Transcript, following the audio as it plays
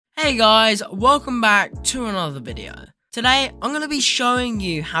Hey guys, welcome back to another video. Today, I'm going to be showing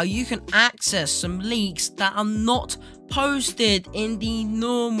you how you can access some leaks that are not posted in the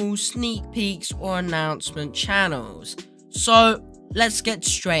normal sneak peeks or announcement channels. So, let's get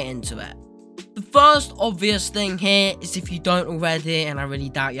straight into it. The first obvious thing here is, if you don't already, and I really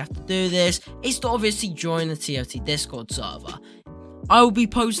doubt you have to do this, is to obviously join the TOT Discord server. I will be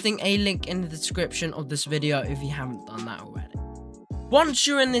posting a link in the description of this video if you haven't done that already. Once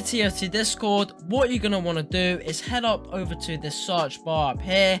you're in the TOT Discord, what you're going to want to do is head up over to this search bar up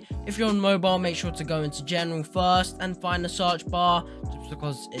here. If you're on mobile, make sure to go into general first and find the search bar, just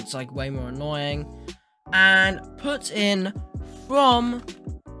because it's like way more annoying. And put in from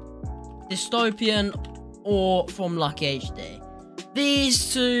Dystopian or from Lucky HD.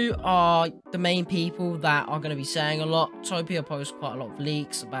 These two are the main people that are going to be saying a lot. Topia posts quite a lot of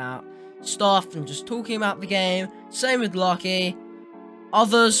leaks about stuff and just talking about the game. Same with Lucky.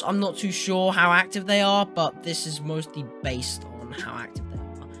 Others, I'm not too sure how active they are, but this is mostly based on how active they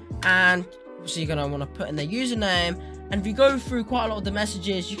are. And obviously you're going to want to put in their username. And if you go through quite a lot of the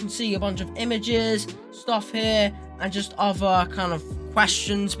messages, you can see a bunch of images, stuff here, and just other kind of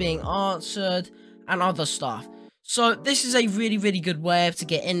questions being answered and other stuff. So this is a really good way to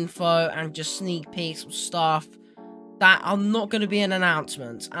get info and just sneak peeks of stuff that are not going to be in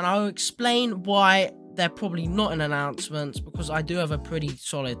announcements. And I'll explain why they're probably not in announcements, because I do have a pretty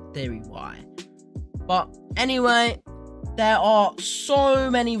solid theory why. But anyway, there are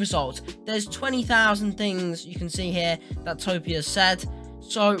so many results. There's 20,000 things you can see here that Topia said.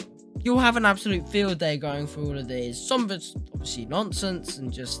 So you'll have an absolute field day going through all of these. Some of it's obviously nonsense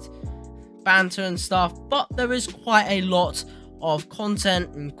and just banter and stuff, but there is quite a lot of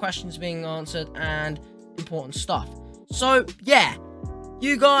content and questions being answered and important stuff. So yeah,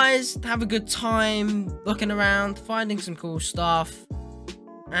 you guys have a good time looking around, finding some cool stuff,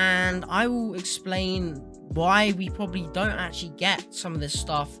 and I will explain why we probably don't actually get some of this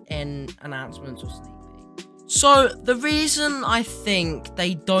stuff in announcements or sneak peek. So the reason I think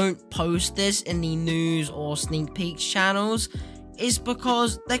they don't post this in the news or sneak peeks channels is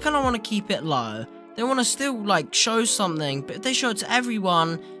because they kind of want to keep it low. They want to still like show something, but if they show it to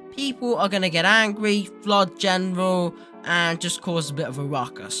everyone, people are going to get angry, flood general, and just cause a bit of a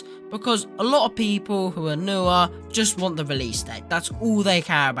ruckus, because a lot of people who are newer just want the release date. That's all they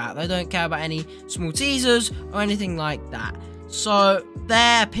care about. They don't care about any small teasers or anything like that. So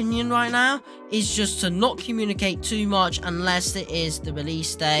their opinion right now is just to not communicate too much unless it is the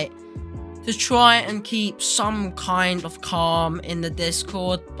release date, to try and keep some kind of calm in the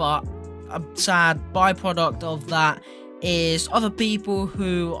Discord. But a sad byproduct of that is other people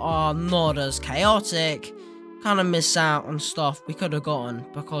who are not as chaotic kind of miss out on stuff we could have gotten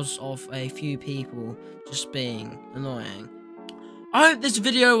because of a few people just being annoying. I hope this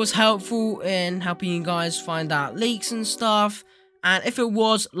video was helpful in helping you guys find out leaks and stuff, and if it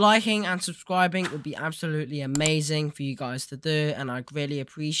was, liking and subscribing would be absolutely amazing for you guys to do, and I'd really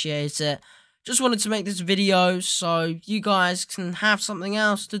appreciate it. Just wanted to make this video so you guys can have something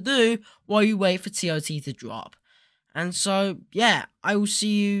else to do while you wait for TOT to drop. And so, yeah, I will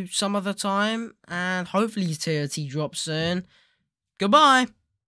see you some other time, and hopefully TOT drops soon. Goodbye!